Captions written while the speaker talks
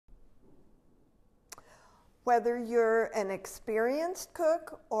Whether you're an experienced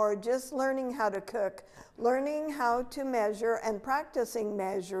cook or just learning how to cook, learning how to measure and practicing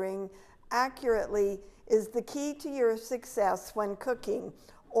measuring accurately is the key to your success when cooking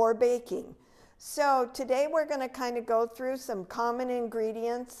or baking. So today we're going to kind of go through some common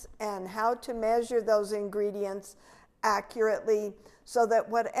ingredients and how to measure those ingredients accurately so that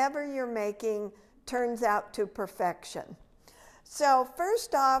whatever you're making turns out to perfection. So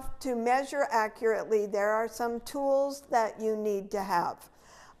first off, to measure accurately, there are some tools that you need to have.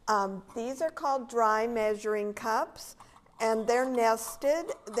 These are called dry measuring cups, and they're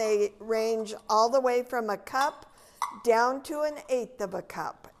nested. They range all the way from a cup down to 1/8 of a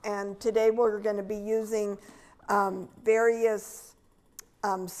cup. And today we're going to be using various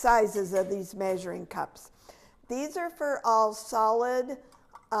sizes of these measuring cups. These are for all solid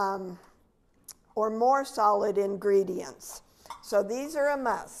or more solid ingredients. So these are a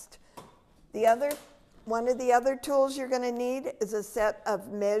must. One of the other tools you're going to need is a set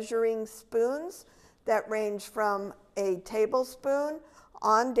of measuring spoons that range from a tablespoon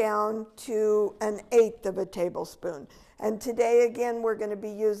on down to 1/8 of a tablespoon. And today, again, we're going to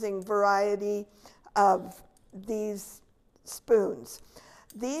be using variety of these spoons.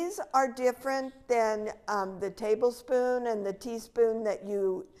 These are different than the tablespoon and the teaspoon that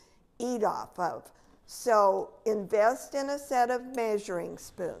you eat off of. So invest in a set of measuring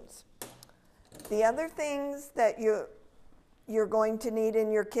spoons. The other things that you're going to need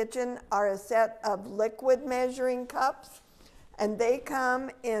in your kitchen are a set of liquid measuring cups, and they come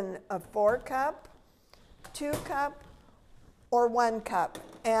in a 4-cup, 2-cup, or 1-cup.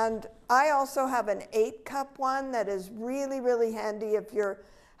 And I also have an 8-cup one that is really, really handy if you're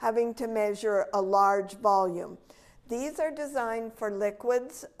having to measure a large volume. These are designed for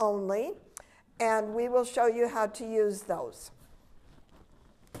liquids only, and we will show you how to use those.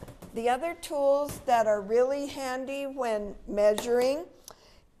 The other tools that are really handy when measuring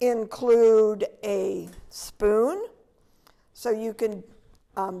include a spoon, so you can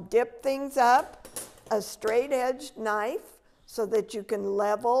dip things up, a straight-edged knife so that you can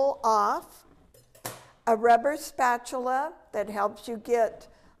level off, a rubber spatula that helps you get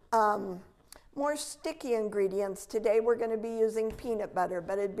more sticky ingredients. Today we're going to be using peanut butter,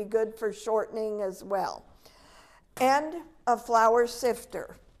 but it'd be good for shortening as well. And a flour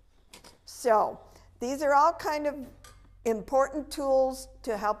sifter. So these are all kind of important tools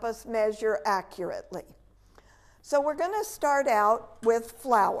to help us measure accurately. So we're going to start out with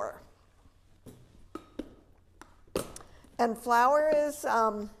flour. And flour is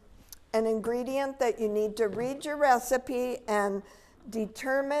an ingredient that you need to read your recipe and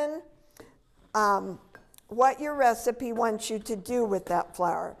determine what your recipe wants you to do with that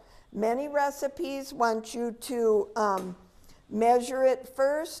flour. Many recipes want you to measure it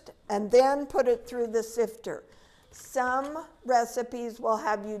first and then put it through the sifter. Some recipes will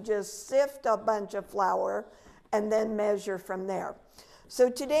have you just sift a bunch of flour and then measure from there. So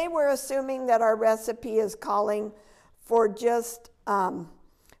today we're assuming that our recipe is calling for just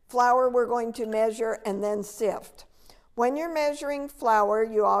flour we're going to measure and then sift. When you're measuring flour,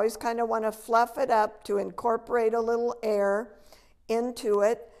 you always kind of want to fluff it up to incorporate a little air into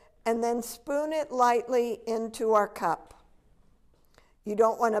it and then spoon it lightly into our cup. You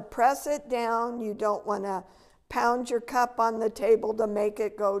don't want to press it down. You don't want to pound your cup on the table to make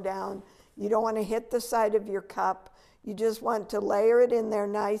it go down. You don't want to hit the side of your cup. You just want to layer it in there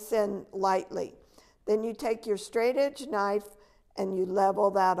nice and lightly. Then you take your straight edge knife and you level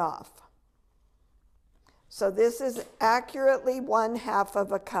that off. So this is accurately 1/2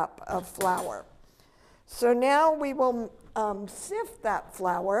 of a cup of flour. So now we will sift that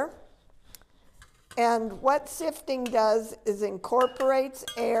flour. And what sifting does is incorporates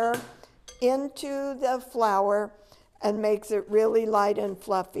air into the flour and makes it really light and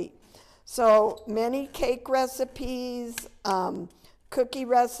fluffy. So many cake recipes, cookie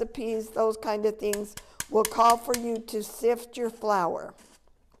recipes, those kind of things will call for you to sift your flour.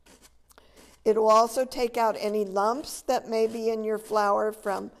 It will also take out any lumps that may be in your flour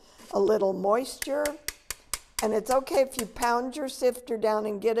from a little moisture. And it's okay if you pound your sifter down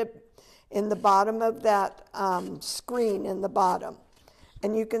and get it in the bottom of that screen in the bottom.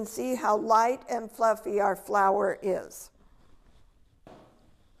 And you can see how light and fluffy our flour is.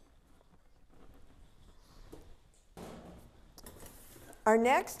 Our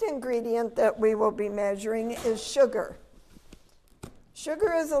next ingredient that we will be measuring is sugar.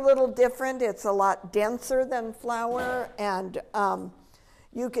 Sugar is a little different. It's a lot denser than flour, and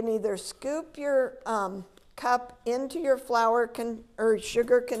you can either scoop your cup into your flour or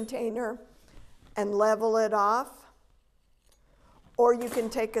sugar container and level it off, or you can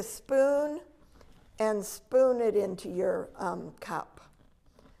take a spoon and spoon it into your cup.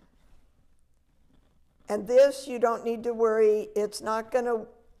 And this, you don't need to worry. It's not going to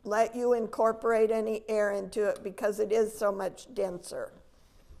let you incorporate any air into it because it is so much denser.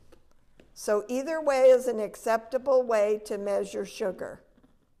 So either way is an acceptable way to measure sugar.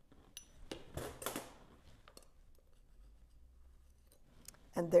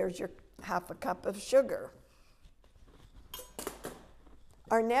 And there's your half a cup of sugar.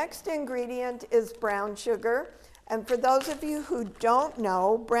 Our next ingredient is brown sugar. And for those of you who don't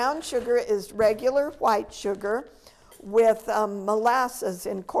know, brown sugar is regular white sugar with molasses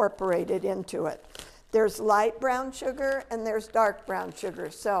incorporated into it. There's light brown sugar and there's dark brown sugar.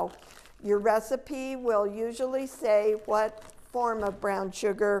 So your recipe will usually say what form of brown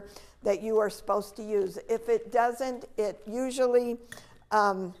sugar that you are supposed to use. If it doesn't, it usually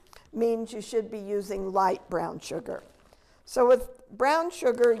means you should be using light brown sugar. So with brown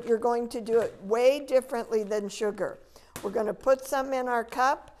sugar, you're going to do it way differently than sugar. We're going to put some in our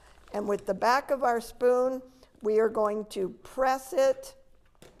cup, and with the back of our spoon, we are going to press it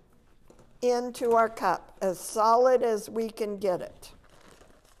into our cup as solid as we can get it.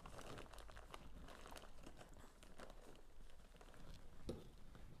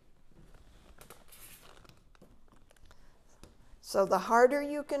 So the harder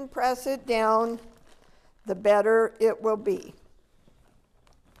you can press it down, the better it will be.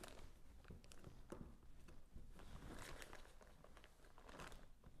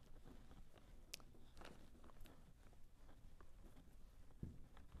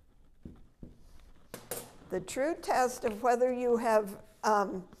 The true test of whether you have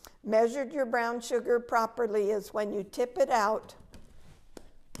measured your brown sugar properly is when you tip it out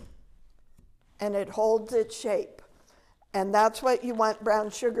and it holds its shape. And that's what you want brown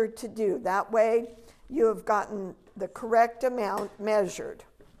sugar to do. That way you have gotten the correct amount measured.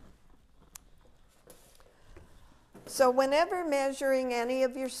 So whenever measuring any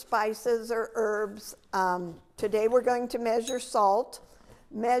of your spices or herbs, today we're going to measure salt.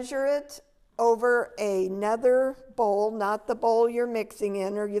 Measure it over another bowl, not the bowl you're mixing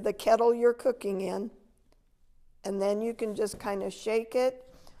in or the kettle you're cooking in. And then you can just kind of shake it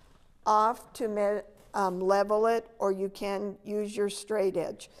off to level it, or you can use your straight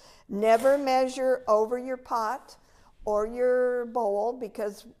edge. Never measure over your pot or your bowl,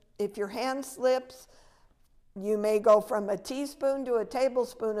 because if your hand slips, you may go from a teaspoon to a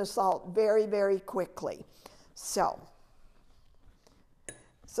tablespoon of salt very, very quickly. So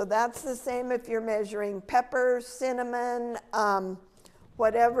that's the same if you're measuring pepper, cinnamon,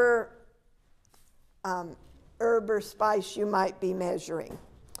 whatever herb or spice you might be measuring.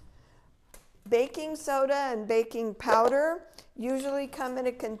 Baking soda and baking powder usually come in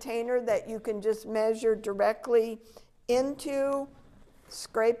a container that you can just measure directly into,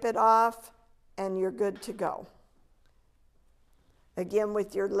 scrape it off, and you're good to go. Again,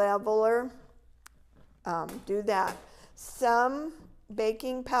 with your leveler, do that. Some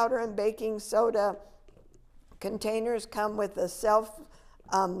baking powder and baking soda containers come with a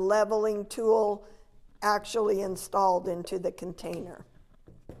self-leveling tool actually installed into the container.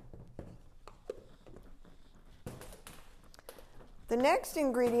 The next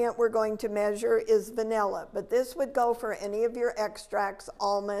ingredient we're going to measure is vanilla, but this would go for any of your extracts,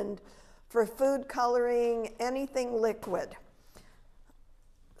 almond, for food coloring, anything liquid.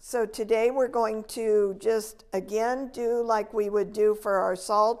 So today we're going to just, again, do like we would do for our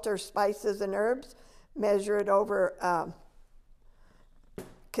salt or spices and herbs, measure it over a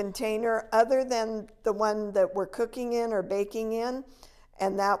container other than the one that we're cooking in or baking in,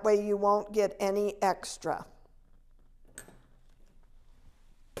 and that way you won't get any extra.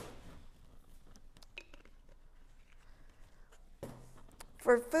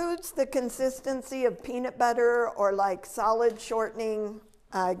 For foods, the consistency of peanut butter or like solid shortening,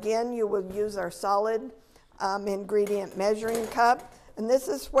 again, you will use our solid ingredient measuring cup. And this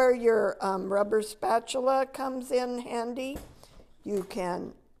is where your rubber spatula comes in handy. You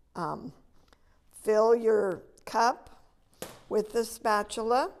can fill your cup with the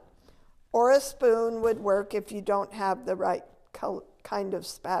spatula, or a spoon would work if you don't have the right kind of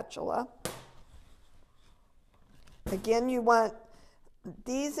spatula. Again, you want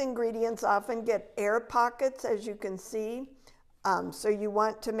these ingredients often get air pockets, as you can see. So you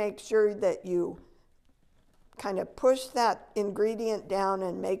want to make sure that you kind of push that ingredient down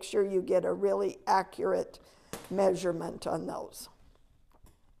and make sure you get a really accurate measurement on those.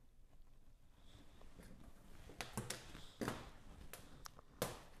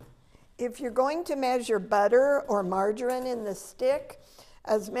 If you're going to measure butter or margarine in the stick,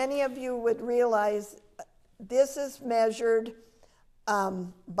 as many of you would realize, this is measured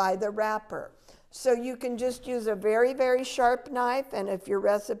by the wrapper. So you can just use a very, very sharp knife, and if your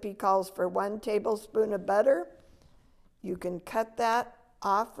recipe calls for 1 tablespoon of butter, you can cut that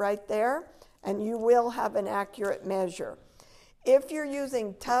off right there, and you will have an accurate measure. If you're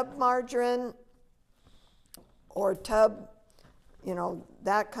using tub margarine or tub,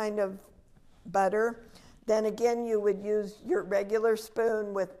 that kind of butter, then again you would use your regular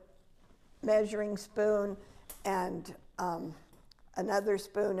spoon with measuring spoon and another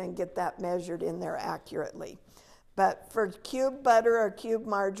spoon and get that measured in there accurately. But for cube butter or cube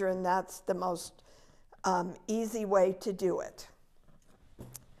margarine, that's the most easy way to do it.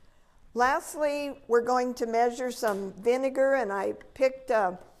 Lastly, we're going to measure some vinegar, and I picked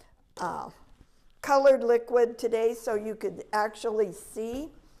a colored liquid today so you could actually see.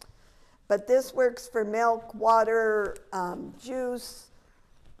 But this works for milk, water, juice,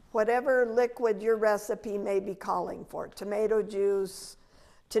 whatever liquid your recipe may be calling for, tomato juice.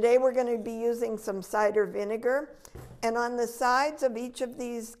 Today we're going to be using some cider vinegar. And on the sides of each of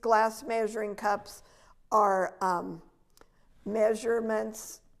these glass measuring cups are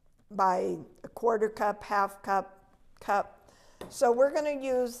measurements by a 1/4 cup, 1/2 cup, cup. So we're going to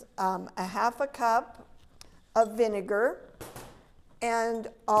use a 1/2 cup of vinegar. And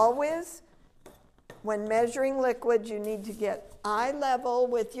always, when measuring liquids, you need to get eye level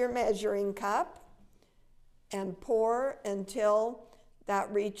with your measuring cup and pour until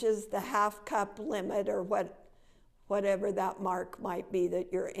that reaches the 1/2 cup limit, or whatever that mark might be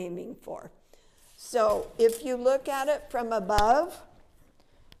that you're aiming for. So if you look at it from above,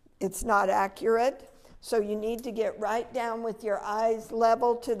 it's not accurate. So you need to get right down with your eyes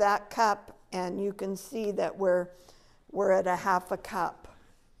level to that cup, and you can see that we're at a 1/2 cup.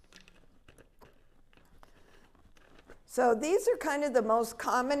 So these are kind of the most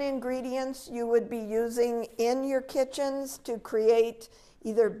common ingredients you would be using in your kitchens to create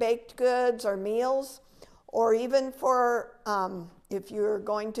either baked goods or meals, or even for if you're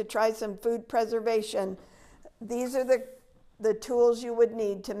going to try some food preservation. These are the tools you would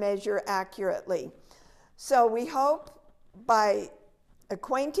need to measure accurately. So we hope by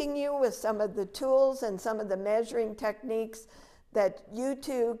acquainting you with some of the tools and some of the measuring techniques that you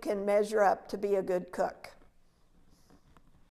too can measure up to be a good cook.